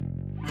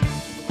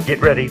Get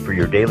ready for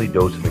your daily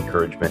dose of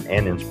encouragement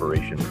and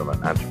inspiration from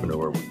an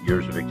entrepreneur with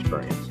years of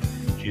experience.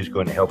 She is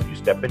going to help you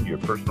step into your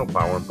personal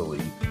power and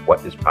believe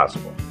what is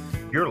possible.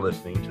 You're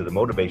listening to the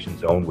Motivation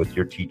Zone with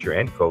your teacher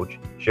and coach,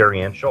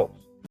 Sherry Ann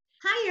Schultz.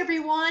 Hi,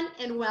 everyone,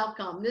 and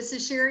welcome. This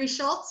is Sherry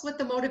Schultz with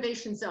the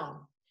Motivation Zone,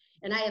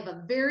 and I have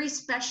a very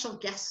special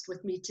guest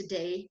with me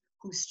today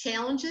whose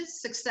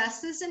challenges,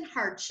 successes, and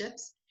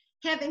hardships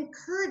have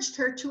encouraged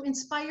her to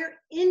inspire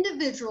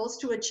individuals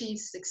to achieve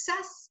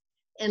success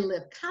and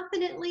live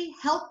confidently,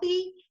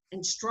 healthy,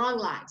 and strong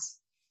lives.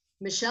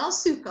 Michelle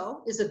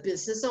Sukow is a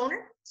business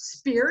owner,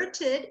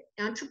 spirited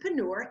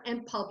entrepreneur,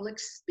 and public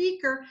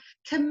speaker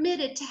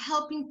committed to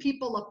helping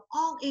people of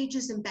all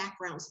ages and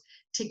backgrounds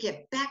to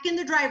get back in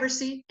the driver's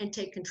seat and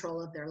take control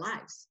of their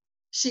lives.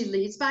 She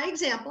leads by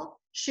example,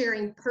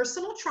 sharing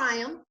personal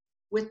triumph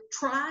with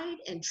tried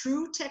and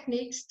true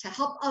techniques to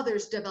help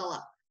others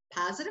develop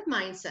positive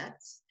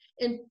mindsets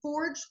and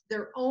forge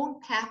their own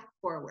path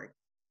forward.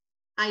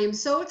 I am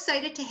so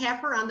excited to have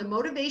her on the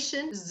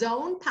Motivation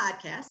Zone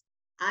podcast.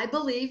 I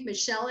believe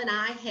Michelle and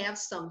I have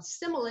some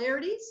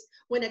similarities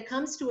when it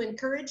comes to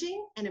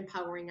encouraging and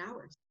empowering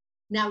others.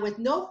 Now, with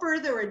no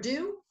further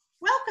ado,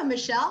 welcome,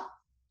 Michelle.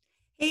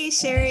 Hey,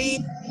 Sherry.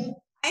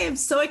 I am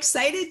so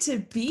excited to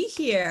be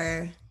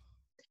here.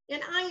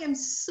 And I am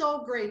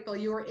so grateful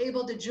you were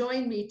able to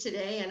join me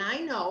today. And I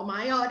know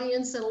my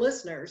audience and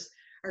listeners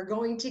are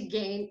going to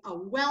gain a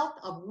wealth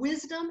of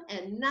wisdom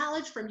and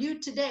knowledge from you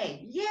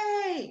today.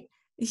 Yay!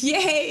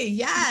 Yay,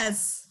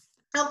 yes.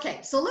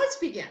 Okay, so let's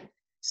begin.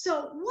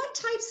 So what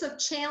types of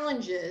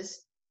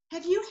challenges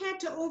have you had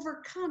to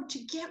overcome to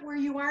get where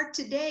you are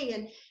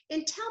today?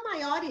 And tell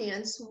my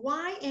audience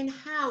why and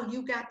how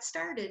you got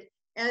started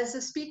as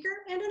a speaker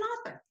and an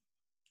author.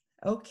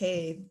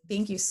 Okay,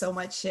 thank you so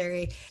much,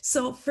 Sherry.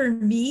 So for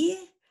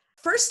me,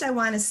 first I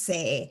want to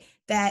say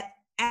that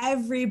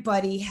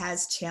everybody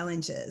has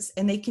challenges,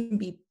 and they can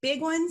be big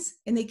ones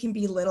and they can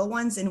be little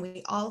ones, and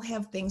we all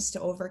have things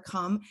to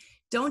overcome.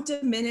 Don't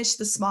diminish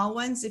the small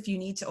ones if you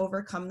need to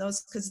overcome those,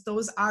 because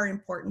those are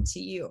important to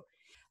you.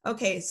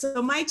 Okay,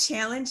 so my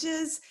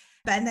challenges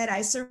been that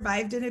I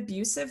survived an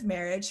abusive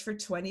marriage for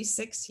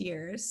 26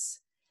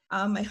 years.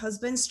 My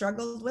husband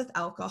struggled with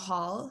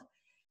alcohol,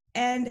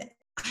 and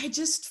I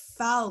just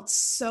felt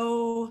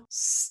so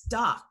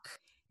stuck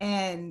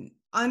and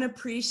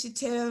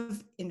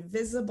unappreciative,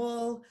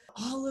 invisible,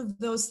 all of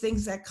those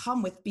things that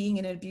come with being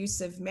in an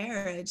abusive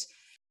marriage.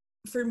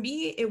 For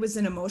me, it was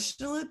an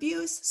emotional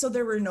abuse. So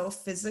there were no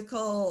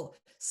physical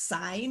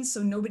signs.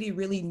 So nobody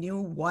really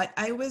knew what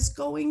I was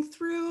going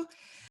through.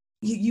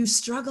 You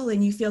struggle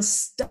and you feel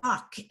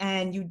stuck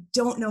and you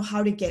don't know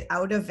how to get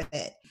out of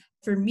it.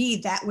 For me,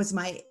 that was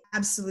my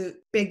absolute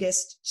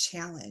biggest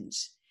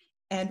challenge.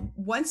 And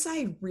once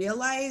I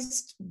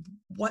realized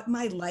what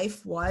my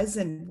life was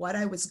and what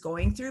I was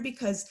going through,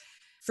 because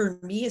for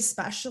me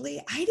especially,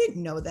 I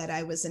didn't know that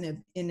I was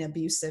in an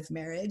abusive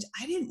marriage.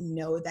 I didn't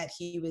know that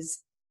he was,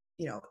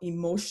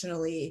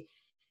 emotionally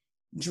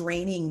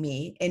draining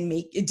me and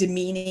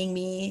demeaning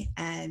me,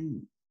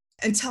 and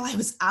until I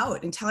was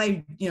out, until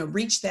I,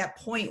 reached that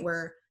point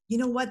where, you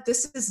know what,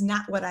 this is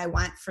not what I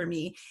want for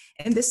me.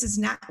 And this is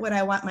not what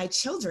I want my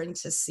children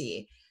to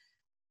see.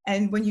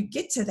 And when you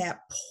get to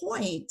that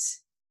point,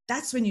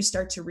 that's when you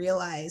start to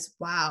realize,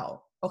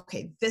 wow,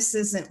 okay, this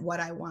isn't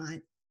what I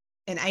want,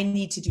 and I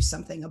need to do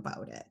something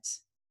about it.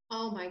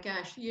 Oh my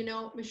gosh.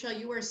 Michelle,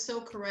 you are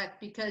so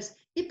correct, because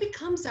it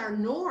becomes our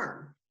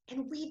norm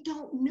and we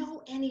don't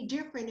know any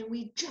different. And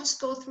we just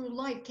go through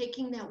life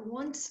taking that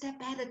one step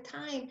at a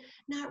time,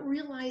 not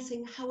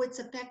realizing how it's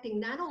affecting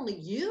not only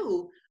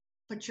you,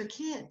 but your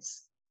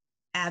kids.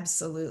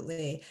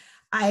 Absolutely.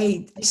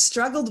 I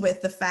struggled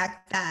with the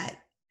fact that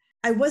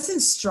I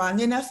wasn't strong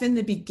enough in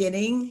the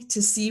beginning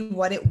to see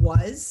what it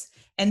was.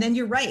 And then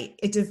you're right,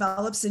 it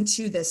develops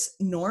into this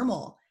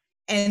normal.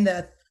 And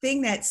the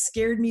thing that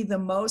scared me the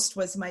most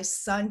was my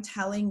son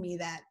telling me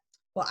that,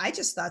 well, I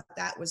just thought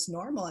that was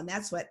normal. And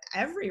that's what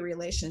every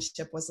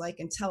relationship was like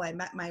until I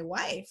met my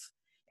wife.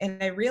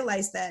 And I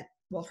realized that,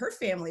 well, her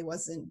family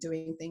wasn't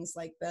doing things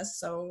like this.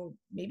 So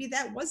maybe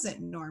that wasn't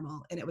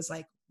normal. And it was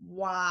like,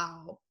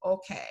 wow,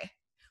 okay,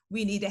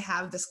 we need to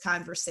have this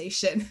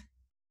conversation.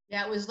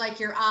 Yeah, it was like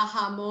your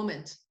aha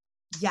moment.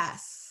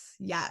 Yes.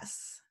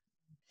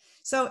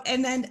 So,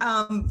 and then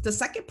the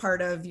second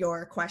part of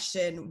your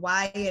question,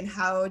 why and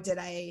how did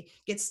I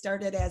get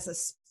started as a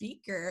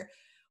speaker?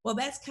 Well,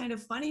 that's kind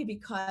of funny,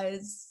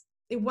 because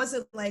it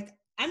wasn't like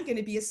I'm going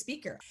to be a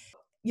speaker.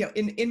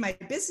 In my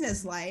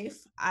business life,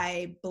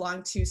 I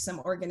belong to some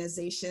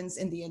organizations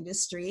in the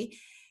industry.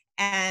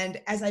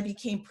 And as I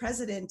became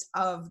president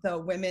of the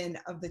Women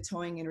of the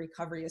Towing and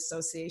Recovery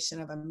Association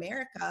of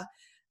America,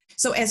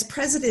 so as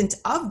president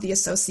of the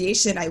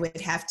association, I would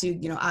have to,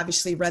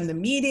 obviously run the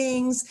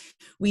meetings.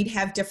 We'd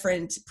have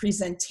different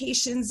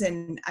presentations,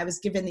 and I was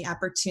given the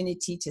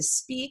opportunity to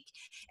speak.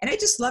 And I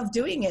just loved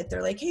doing it.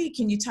 They're like, hey,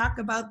 can you talk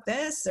about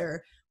this?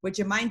 Or would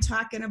you mind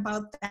talking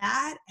about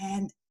that?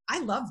 And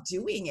I loved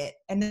doing it.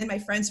 And then my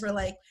friends were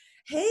like,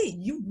 hey,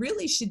 you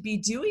really should be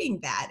doing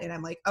that. And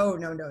I'm like, oh,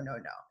 no.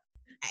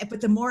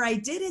 But the more I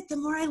did it, the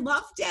more I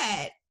loved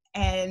it.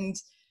 And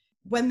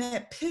when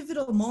that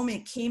pivotal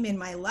moment came in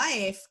my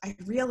life, I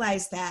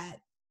realized that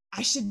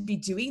I should be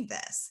doing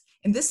this.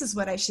 And this is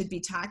what I should be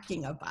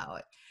talking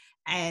about.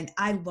 And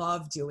I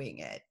love doing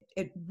it.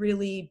 It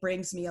really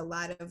brings me a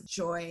lot of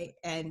joy,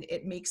 and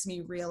it makes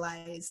me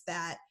realize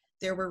that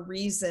there were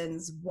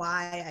reasons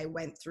why I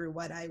went through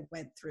what I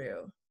went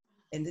through,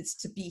 and it's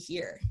to be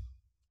here.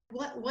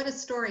 What a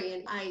story.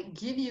 And I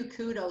give you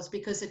kudos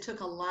because it took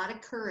a lot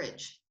of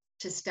courage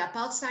to step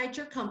outside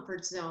your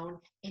comfort zone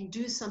and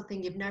do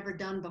something you've never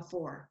done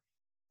before.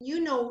 You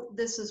know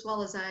this as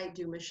well as I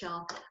do,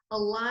 Michelle. A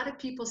lot of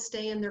people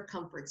stay in their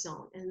comfort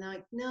zone and they're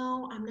like,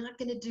 no, I'm not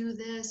going to do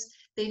this.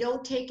 They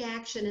don't take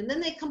action, and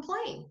then they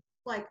complain.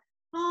 Like,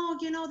 oh,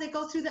 they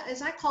go through the,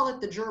 as I call it,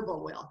 the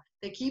gerbil wheel.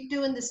 They keep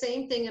doing the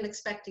same thing and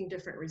expecting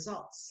different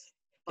results.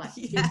 But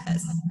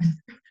yes.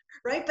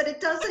 Right? But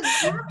it doesn't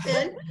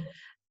happen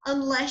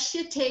unless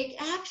you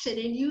take action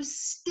and you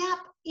step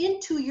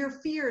into your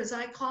fear, as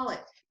I call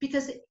it.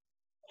 Because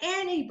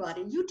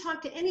anybody, you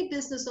talk to any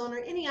business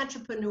owner, any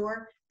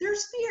entrepreneur,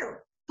 there's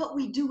fear, but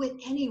we do it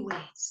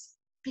anyways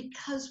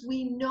because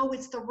we know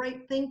it's the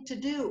right thing to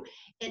do.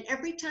 And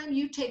every time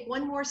you take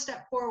one more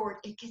step forward,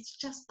 it gets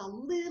just a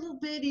little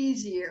bit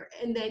easier.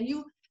 And then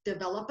you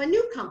develop a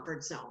new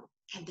comfort zone,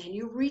 and then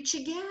you reach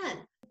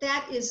again.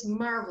 That is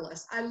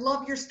marvelous. I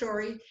love your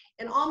story.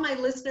 And all my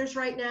listeners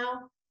right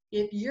now,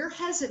 if you're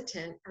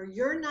hesitant or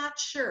you're not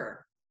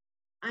sure,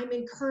 I'm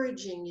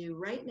encouraging you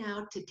right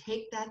now to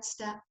take that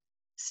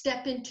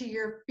step into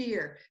your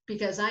fear,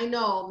 because I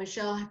know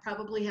Michelle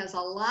probably has a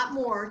lot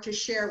more to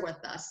share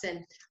with us.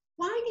 And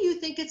why do you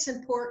think it's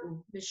important,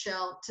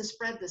 Michelle, to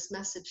spread this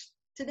message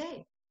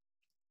today?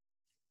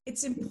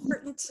 It's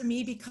important to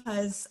me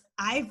because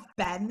I've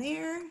been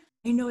there.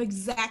 I know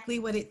exactly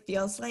what it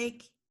feels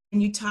like.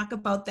 And you talk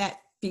about that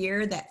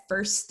fear, that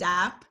first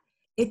step.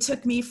 It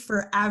took me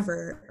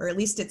forever, or at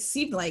least it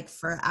seemed like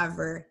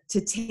forever,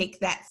 to take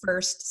that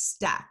first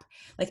step.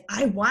 Like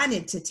I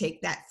wanted to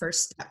take that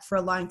first step for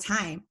a long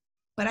time,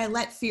 but I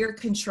let fear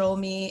control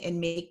me and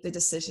make the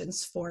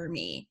decisions for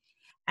me.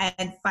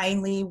 And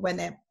finally, when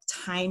that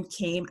time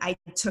came, I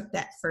took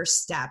that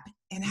first step.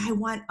 And I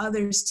want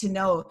others to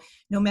know,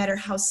 no matter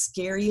how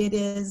scary it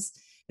is,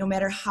 no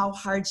matter how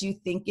hard you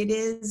think it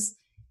is,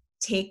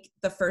 take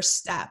the first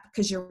step,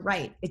 because you're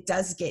right, it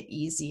does get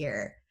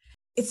easier.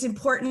 It's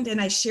important, and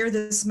I share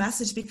this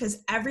message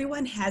because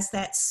everyone has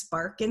that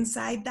spark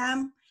inside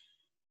them,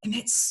 and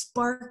that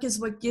spark is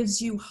what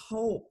gives you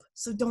hope.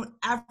 So don't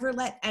ever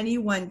let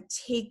anyone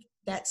take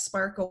that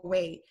spark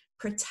away.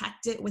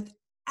 Protect it with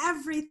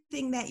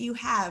everything that you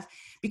have,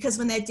 because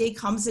when that day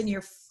comes and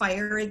your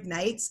fire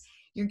ignites,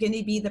 you're going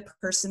to be the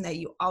person that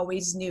you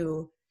always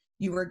knew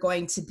you were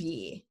going to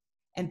be.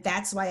 And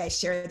that's why I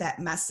share that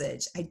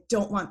message. I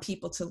don't want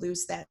people to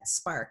lose that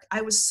spark.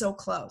 I was so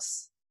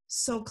close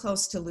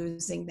to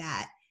losing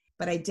that,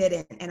 but I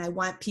didn't. And I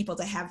want people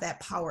to have that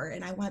power,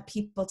 and I want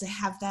people to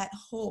have that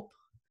hope.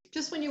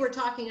 Just when you were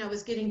talking, I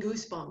was getting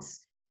goosebumps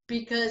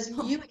because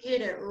you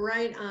hit it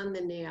right on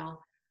the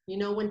nail.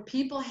 When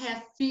people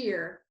have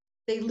fear,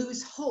 they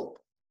lose hope,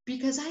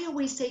 because I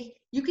always say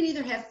you can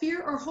either have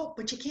fear or hope,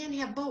 but you can't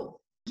have both.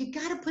 You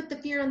got to put the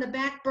fear on the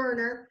back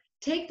burner,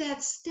 take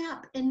that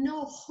step, and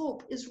know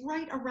hope is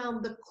right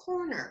around the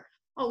corner.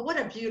 Oh, what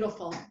a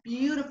beautiful,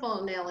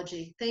 beautiful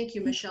analogy. Thank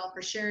you, Michelle,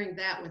 for sharing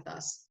that with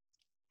us.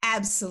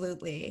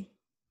 Absolutely.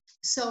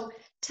 So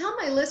tell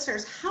my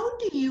listeners, how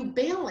do you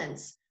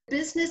balance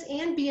business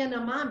and being a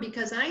mom?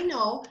 Because I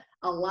know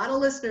a lot of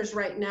listeners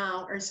right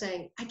now are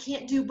saying, I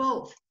can't do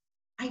both.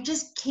 I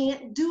just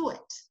can't do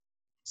it.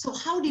 So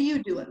how do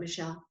you do it,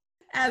 Michelle?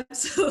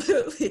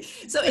 Absolutely.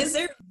 So is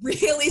there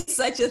really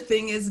such a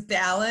thing as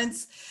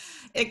balance?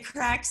 It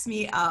cracks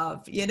me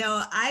up.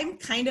 I'm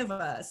kind of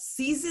a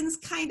seasons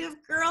kind of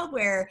girl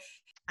where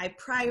I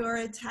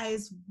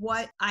prioritize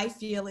what I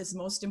feel is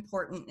most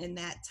important in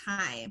that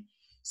time.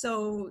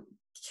 So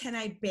can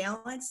I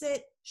balance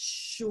it?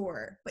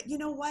 Sure. But you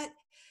know what?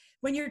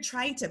 When you're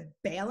trying to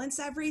balance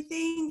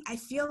everything, I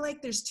feel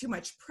like there's too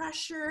much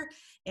pressure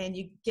and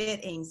you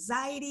get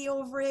anxiety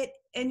over it,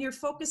 and you're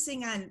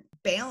focusing on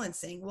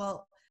balancing.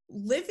 Well,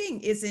 living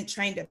isn't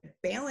trying to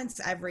balance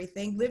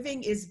everything.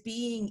 Living is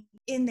being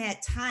in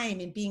that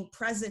time and being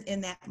present in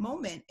that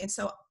moment. And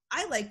so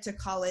I like to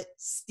call it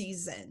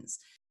seasons.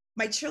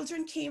 My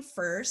children came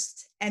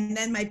first, and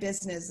then my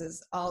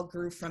businesses all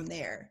grew from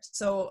there.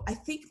 So I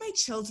think my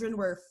children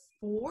were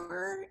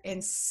 4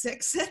 and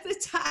 6 at the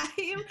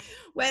time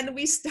when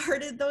we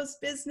started those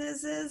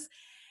businesses.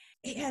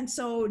 And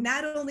so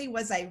not only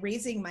was I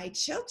raising my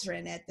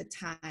children at the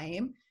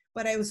time,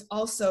 but I was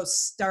also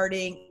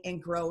starting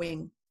and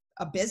growing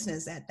a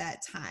business at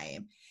that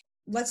time.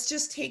 Let's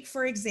just take,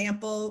 for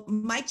example,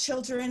 my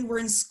children were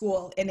in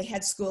school and they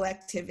had school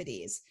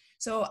activities.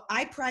 So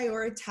I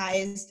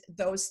prioritized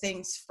those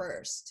things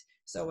first.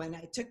 So when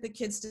I took the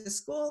kids to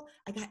school,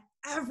 I got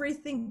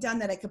everything done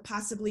that I could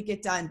possibly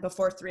get done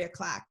before 3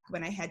 o'clock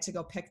when I had to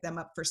go pick them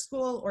up for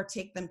school or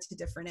take them to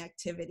different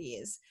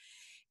activities.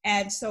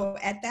 And so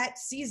at that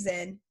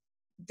season,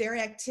 their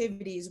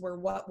activities were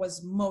what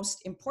was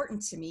most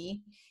important to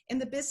me. And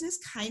the business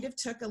kind of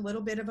took a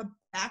little bit of a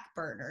back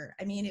burner.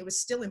 I mean, it was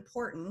still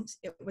important.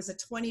 It was a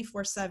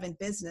 24/7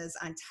 business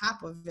on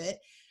top of it.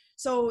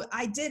 So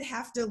I did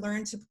have to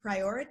learn to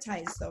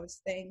prioritize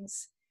those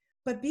things.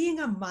 But being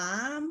a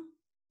mom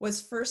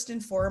was first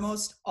and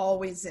foremost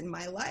always in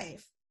my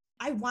life.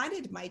 I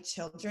wanted my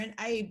children.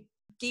 I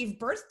gave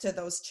birth to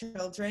those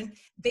children.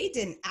 They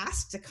didn't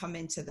ask to come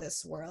into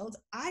this world.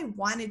 I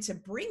wanted to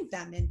bring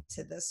them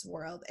into this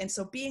world. And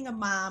so being a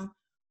mom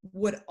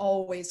would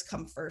always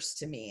come first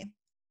to me.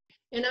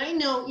 And I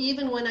know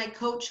even when I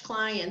coach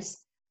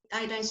clients,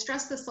 and I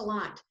stress this a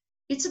lot,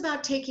 it's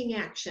about taking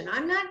action.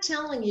 I'm not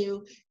telling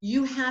you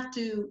you have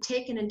to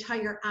take an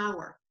entire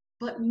hour,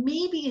 but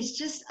maybe it's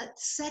just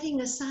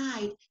setting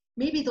aside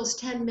maybe those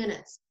 10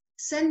 minutes.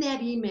 Send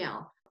that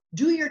email,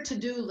 do your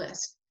to-do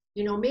list.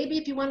 You know, maybe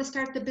if you want to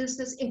start the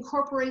business,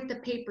 incorporate the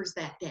papers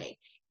that day.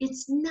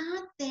 It's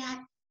not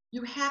that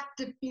you have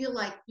to feel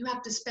like you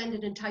have to spend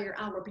an entire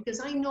hour, because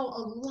I know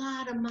a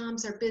lot of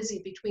moms are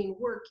busy between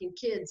work and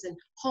kids and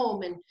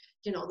home and,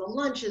 you know, the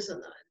lunches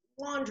and the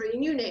laundry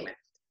and you name it.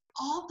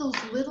 All those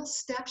little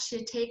steps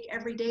you take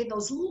every day,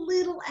 those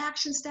little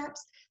action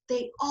steps,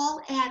 they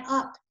all add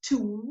up to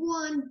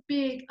one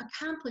big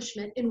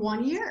accomplishment in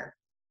 1 year.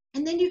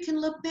 And then you can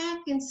look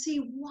back and see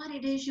what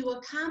it is you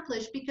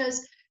accomplished,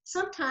 because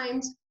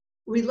sometimes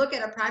we look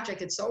at a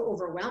project, it's so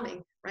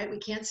overwhelming, right? We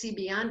can't see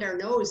beyond our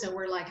nose and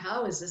we're like,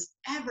 how is this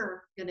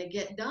ever going to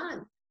get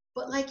done?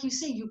 But like you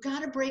say, you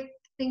got to break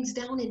things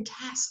down in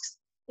tasks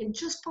and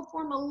just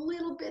perform a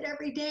little bit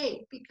every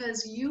day,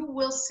 because you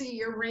will see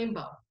your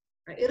rainbow.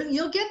 Right?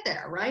 You'll get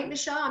there, right,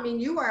 Michelle? I mean,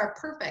 you are a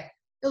perfect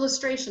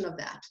illustration of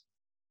that.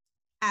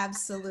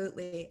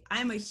 Absolutely.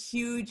 I'm a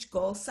huge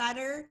goal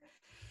setter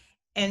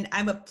and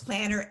I'm a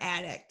planner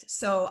addict.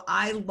 So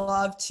I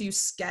love to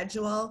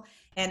schedule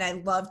and I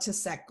love to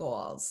set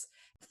goals.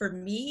 For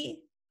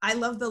me, I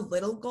love the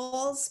little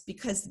goals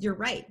because you're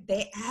right,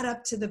 they add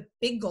up to the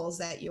big goals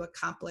that you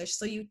accomplish.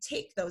 So you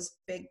take those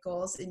big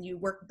goals and you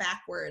work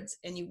backwards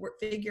and you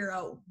figure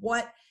out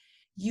what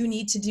you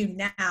need to do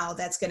now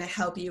that's going to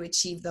help you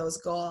achieve those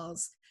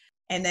goals.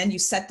 And then you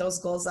set those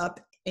goals up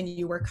and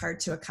you work hard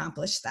to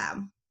accomplish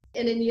them.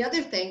 And then the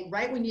other thing,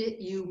 right, when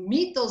you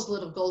meet those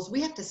little goals,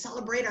 we have to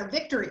celebrate our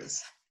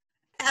victories.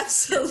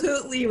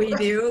 Absolutely, we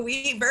do.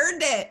 We've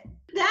earned it.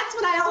 That's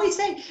what I always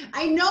say.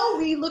 I know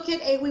we look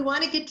at A, we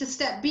want to get to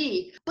step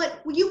B,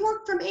 but when you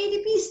work from A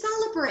to B,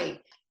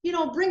 celebrate. You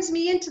know, brings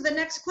me into the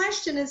next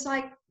question is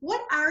like,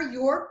 what are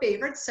your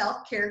favorite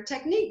self-care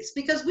techniques?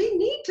 Because we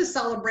need to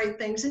celebrate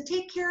things and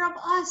take care of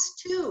us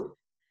too.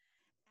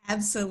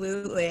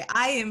 Absolutely.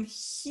 I am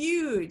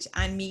huge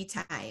on me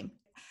time.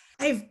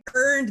 I've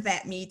earned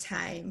that me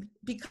time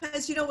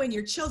because, you know, when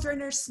your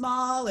children are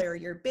small or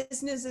your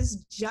business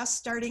is just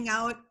starting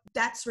out,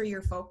 that's where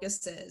your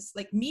focus is.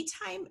 Like me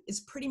time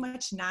is pretty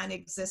much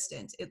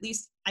non-existent. At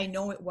least I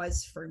know it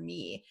was for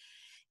me.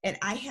 And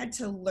I had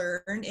to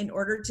learn in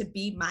order to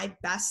be my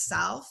best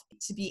self,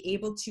 to be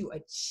able to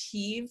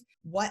achieve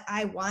what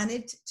I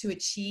wanted to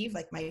achieve,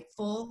 like my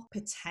full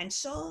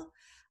potential.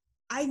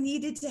 I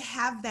needed to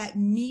have that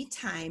me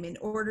time in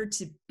order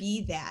to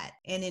be that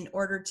and in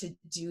order to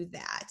do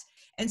that.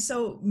 And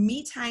so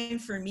me time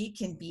for me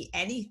can be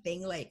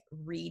anything like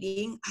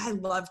reading. I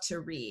love to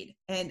read.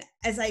 And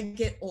as I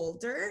get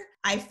older,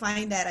 I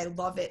find that I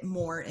love it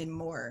more and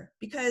more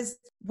because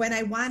when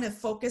I want to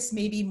focus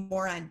maybe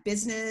more on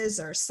business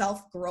or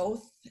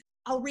self-growth,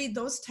 I'll read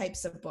those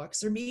types of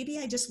books. Or maybe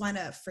I just want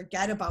to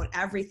forget about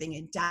everything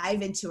and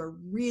dive into a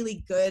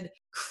really good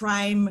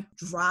crime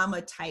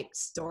drama type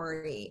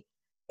story.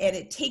 And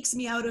it takes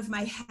me out of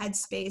my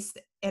headspace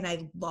and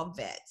I love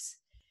it.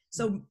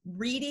 So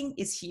reading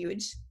is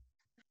huge.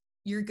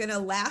 You're going to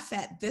laugh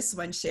at this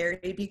one,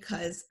 Sherry,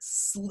 because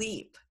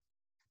sleep.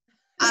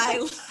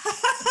 I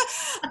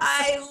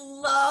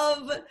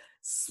love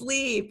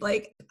sleep.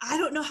 Like, I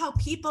don't know how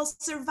people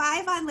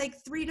survive on like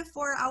 3 to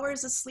 4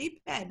 hours of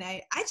sleep at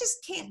night. I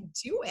just can't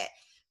do it.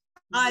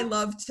 I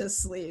love to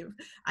sleep.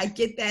 I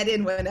get that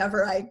in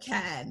whenever I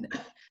can.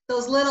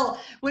 Those little,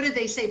 what did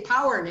they say,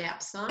 power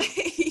naps, huh?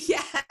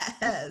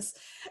 Yes.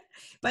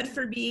 But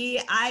for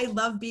me, I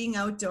love being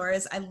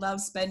outdoors. I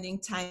love spending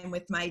time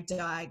with my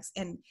dogs.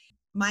 And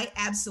my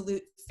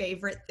absolute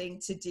favorite thing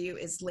to do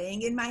is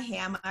laying in my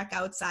hammock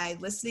outside,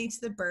 listening to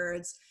the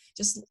birds,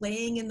 just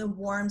laying in the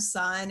warm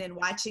sun and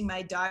watching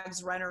my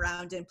dogs run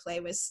around and play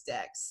with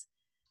sticks.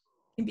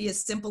 It can be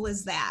as simple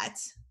as that.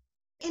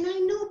 And I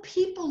know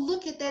people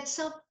look at that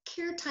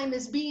self-care time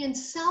as being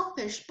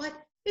selfish, but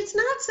it's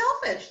not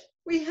selfish.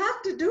 We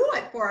have to do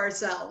it for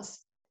ourselves.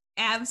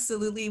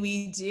 Absolutely,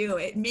 we do.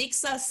 It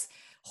makes us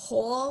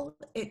whole.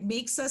 It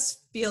makes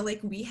us feel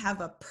like we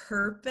have a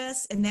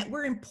purpose and that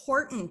we're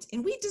important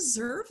and we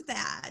deserve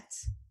that.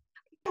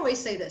 I always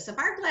say this, if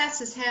our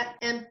glass is half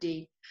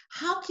empty,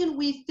 how can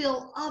we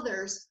fill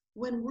others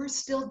when we're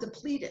still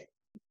depleted?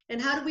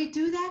 And how do we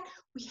do that?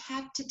 We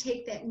have to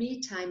take that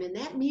me time, and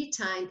that me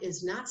time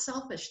is not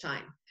selfish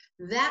time.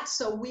 That's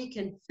so we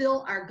can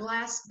fill our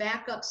glass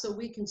back up so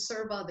we can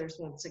serve others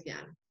once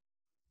again.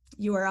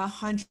 You are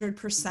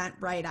 100%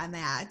 right on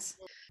that.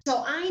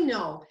 So I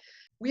know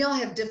we all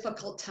have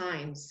difficult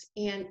times,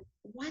 and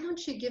why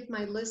don't you give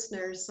my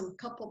listeners some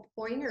couple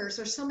pointers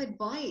or some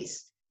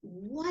advice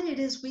what it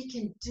is we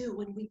can do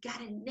when we got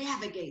to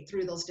navigate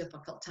through those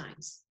difficult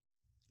times?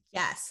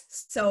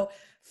 Yes. So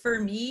for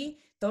me,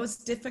 those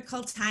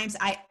difficult times,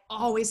 I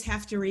always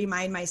have to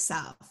remind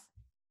myself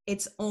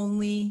it's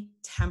only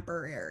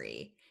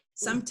temporary.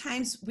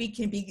 Sometimes we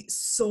can be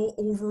so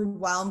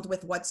overwhelmed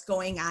with what's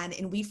going on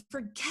and we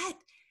forget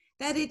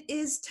that it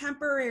is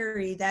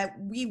temporary, that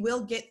we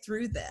will get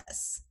through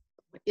this.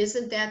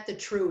 Isn't that the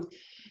truth?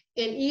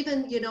 And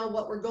even,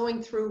 what we're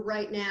going through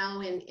right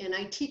now, and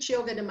I teach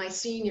yoga to my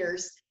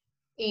seniors,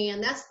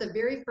 and that's the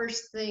very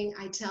first thing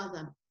I tell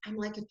them. I'm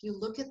like, if you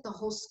look at the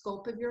whole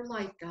scope of your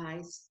life,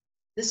 guys,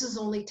 this is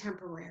only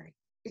temporary.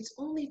 It's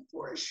only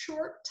for a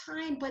short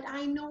time, but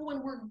I know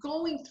when we're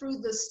going through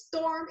the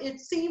storm, it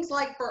seems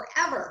like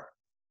forever.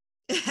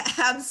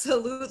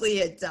 Absolutely,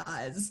 it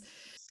does.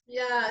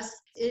 Yes,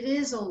 it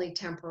is only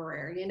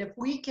temporary. And if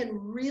we can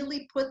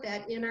really put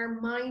that in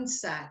our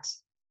mindset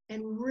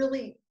and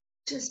really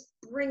just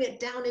bring it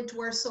down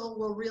into our soul,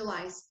 we'll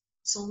realize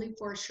it's only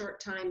for a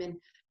short time and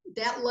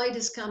that light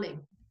is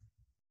coming.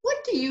 What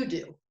do you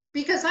do?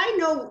 Because I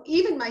know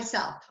even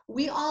myself,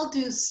 we all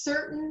do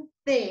certain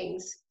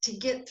things to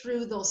get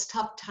through those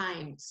tough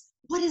times.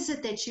 What is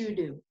it that you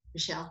do,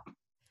 Michelle?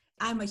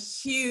 I'm a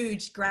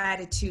huge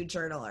gratitude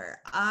journaler.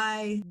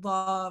 I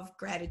love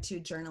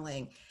gratitude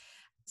journaling.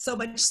 So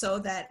much so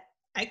that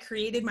I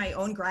created my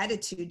own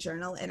gratitude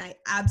journal, and I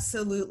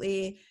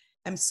absolutely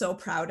am so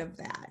proud of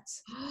that.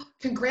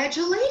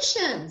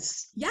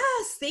 Congratulations.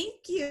 Yes,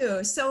 thank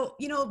you. So,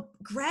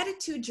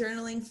 gratitude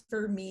journaling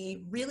for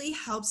me really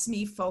helps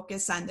me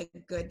focus on the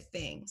good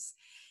things.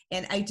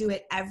 And I do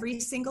it every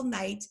single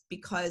night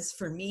because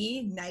for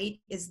me,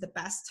 night is the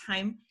best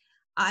time.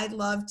 I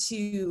love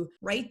to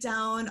write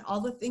down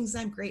all the things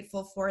I'm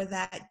grateful for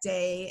that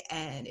day,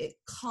 and it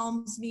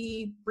calms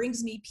me,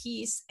 brings me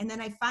peace. And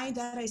then I find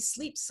that I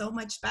sleep so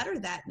much better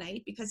that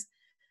night because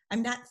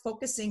I'm not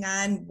focusing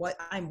on what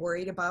I'm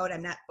worried about.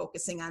 I'm not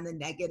focusing on the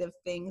negative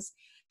things.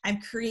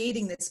 I'm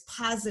creating this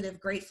positive,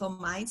 grateful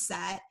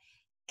mindset,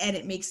 and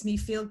it makes me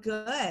feel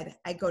good.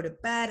 I go to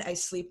bed, I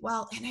sleep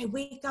well, and I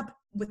wake up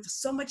with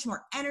so much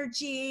more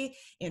energy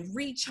and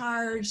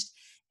recharged.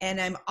 And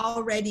I'm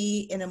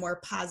already in a more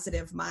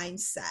positive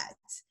mindset.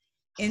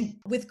 And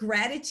with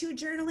gratitude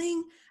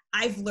journaling,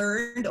 I've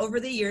learned over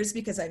the years,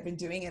 because I've been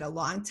doing it a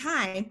long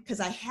time, because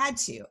I had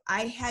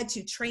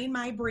to train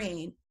my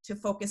brain to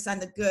focus on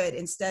the good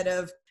instead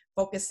of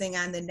focusing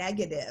on the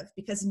negative,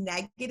 because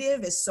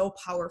negative is so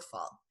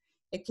powerful.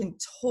 It can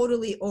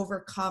totally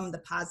overcome the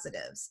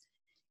positives.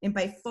 And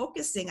by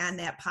focusing on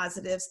that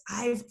positives,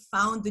 I've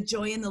found the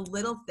joy in the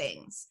little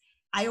things.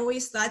 I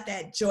always thought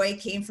that joy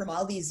came from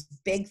all these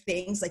big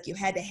things, like you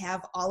had to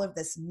have all of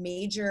this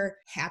major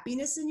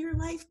happiness in your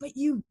life, but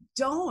you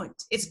don't.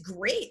 It's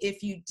great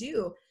if you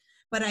do,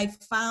 but I've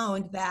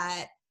found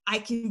that I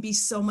can be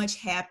so much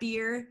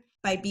happier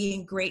by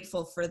being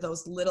grateful for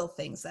those little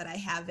things that I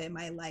have in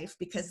my life,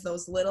 because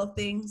those little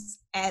things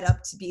add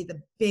up to be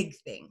the big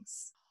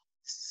things.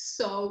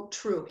 So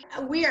true.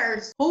 We are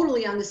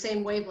totally on the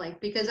same wavelength,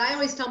 because I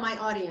always tell my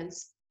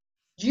audience,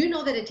 do you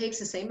know that it takes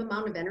the same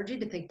amount of energy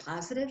to think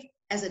positive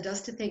as it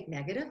does to think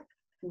negative?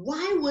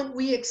 Why wouldn't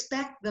we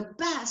expect the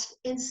best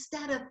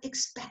instead of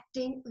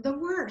expecting the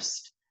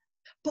worst?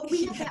 But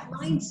we have that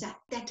mindset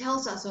that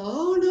tells us,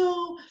 oh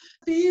no,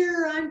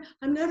 fear,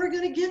 I'm never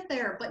going to get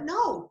there. But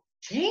no,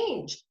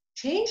 change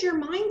your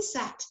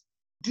mindset.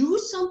 Do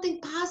something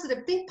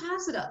positive, think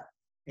positive.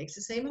 It takes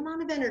the same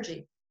amount of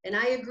energy. And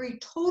I agree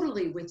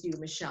totally with you,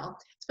 Michelle,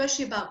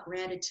 especially about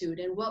gratitude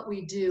and what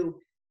we do.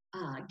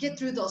 Get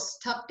through those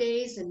tough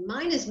days, and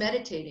mine is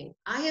meditating.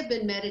 I have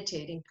been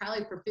meditating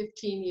probably for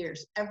 15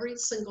 years, every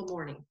single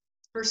morning.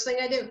 First thing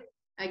I do,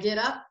 I get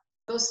up,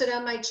 go sit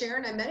on my chair,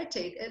 and I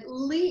meditate at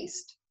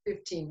least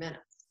 15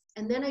 minutes.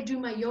 And then I do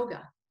my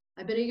yoga.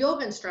 I've been a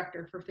yoga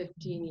instructor for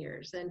 15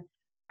 years, and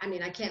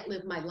I can't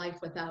live my life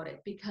without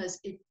it, because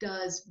it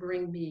does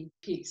bring me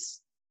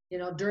peace,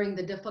 during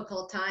the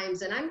difficult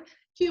times. And I'm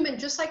human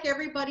just like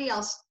everybody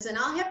else, and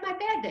I'll have my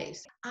bad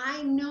days.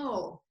 I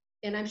know,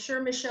 and I'm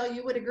sure, Michelle,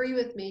 you would agree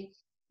with me,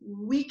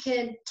 we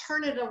can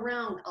turn it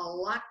around a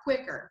lot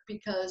quicker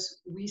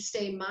because we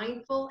stay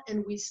mindful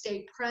and we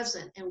stay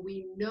present, and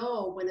we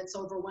know when it's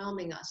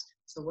overwhelming us.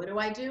 So what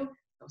do?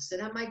 Go sit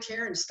on my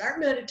chair and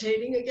start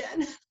meditating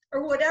again,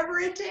 or whatever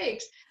it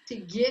takes to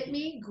get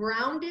me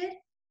grounded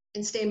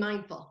and stay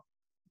mindful.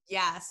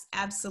 Yes,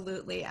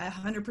 absolutely. I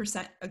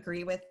 100%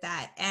 agree with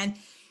that. And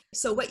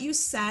so what you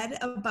said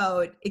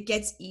about it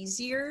gets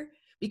easier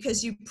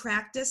because you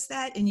practice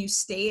that and you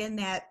stay in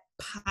that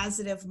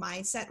positive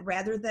mindset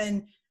rather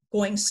than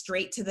going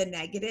straight to the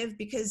negative,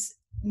 because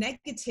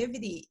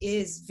negativity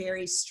is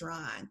very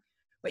strong.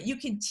 But you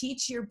can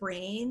teach your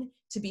brain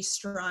to be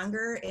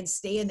stronger and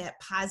stay in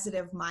that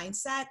positive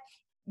mindset.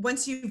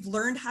 once you've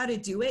learned how to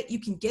do it, you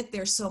can get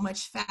there so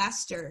much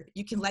faster.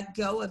 You can let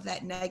go of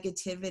that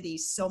negativity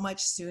so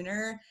much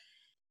sooner.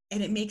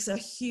 And it makes a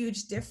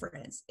huge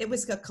difference. It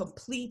was a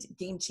complete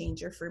game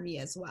changer for me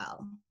as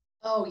well.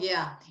 Oh,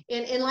 yeah.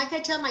 And like I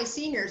tell my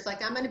seniors,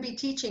 like I'm going to be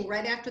teaching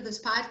right after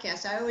this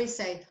podcast, I always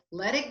say,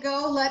 let it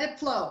go, let it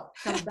flow.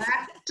 Come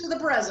back to the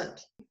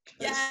present.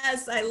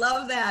 Yes, I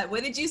love that.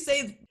 What did you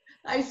say?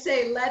 I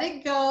say, let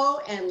it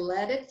go and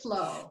let it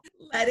flow.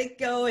 Let it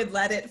go and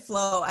let it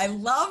flow. I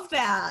love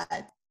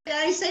that. And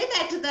I say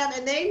that to them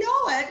and they know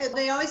it and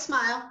they always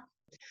smile.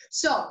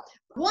 So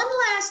one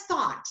last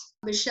thought,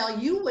 Michelle,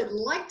 you would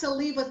like to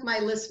leave with my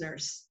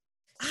listeners.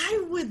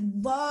 I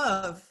would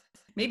love,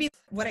 maybe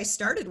what I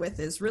started with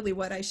is really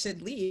what I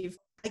should leave.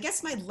 I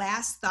guess my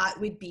last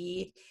thought would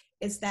be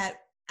is that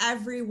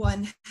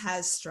everyone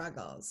has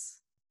struggles.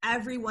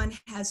 Everyone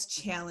has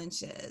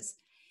challenges.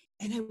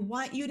 And I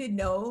want you to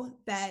know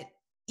that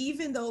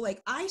even though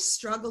like I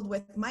struggled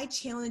with, my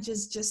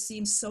challenges just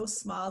seem so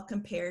small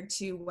compared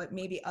to what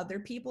maybe other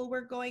people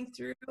were going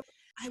through.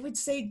 I would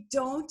say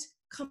don't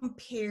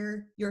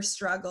compare your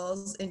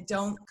struggles and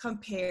don't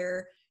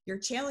compare your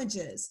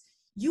challenges.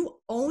 You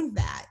own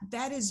that.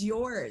 That is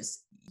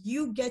yours.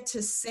 You get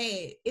to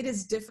say it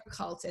is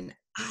difficult and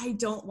I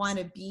don't want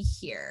to be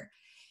here.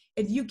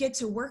 And you get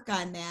to work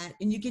on that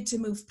and you get to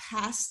move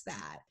past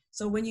that.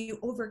 So when you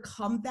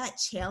overcome that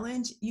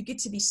challenge, you get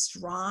to be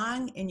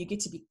strong and you get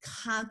to be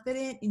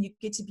confident and you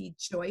get to be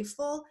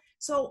joyful.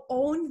 So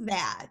own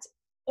that.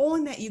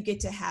 Own that you get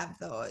to have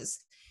those.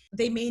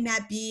 They may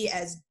not be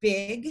as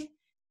big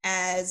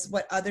as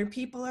what other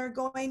people are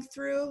going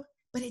through,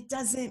 but it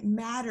doesn't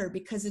matter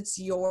because it's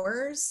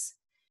yours.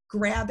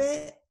 Grab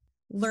it,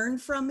 learn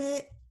from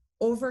it,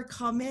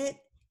 overcome it,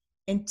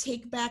 and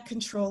take back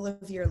control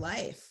of your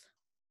life.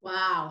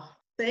 Wow.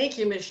 Thank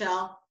you,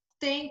 Michelle.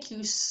 Thank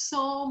you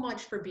so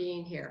much for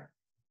being here.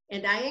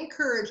 And I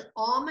encourage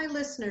all my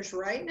listeners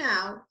right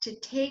now to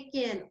take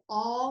in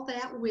all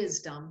that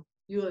wisdom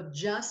you have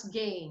just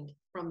gained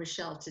from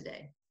Michelle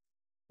today.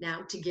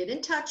 Now, to get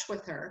in touch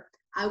with her,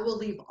 I will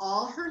leave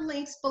all her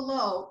links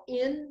below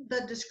in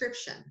the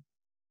description.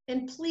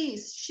 And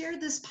please share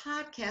this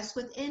podcast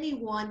with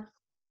anyone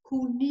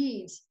who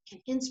needs an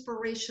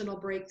inspirational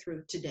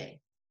breakthrough today.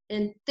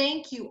 And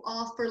thank you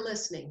all for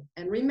listening.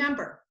 And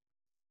remember,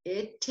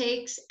 it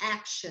takes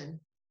action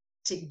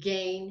to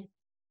gain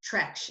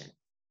traction.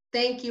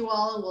 Thank you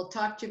all, and we'll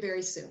talk to you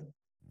very soon.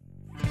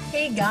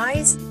 Hey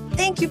guys,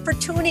 thank you for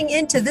tuning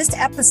in to this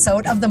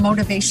episode of the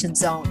Motivation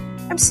Zone.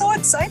 I'm so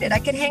excited I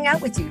could hang out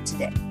with you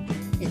today.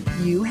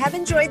 If you have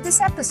enjoyed this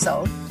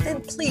episode,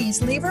 then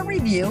please leave a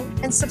review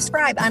and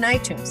subscribe on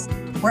iTunes,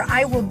 where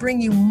I will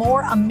bring you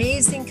more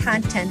amazing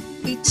content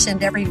each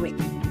and every week.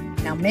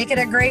 Now make it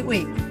a great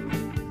week.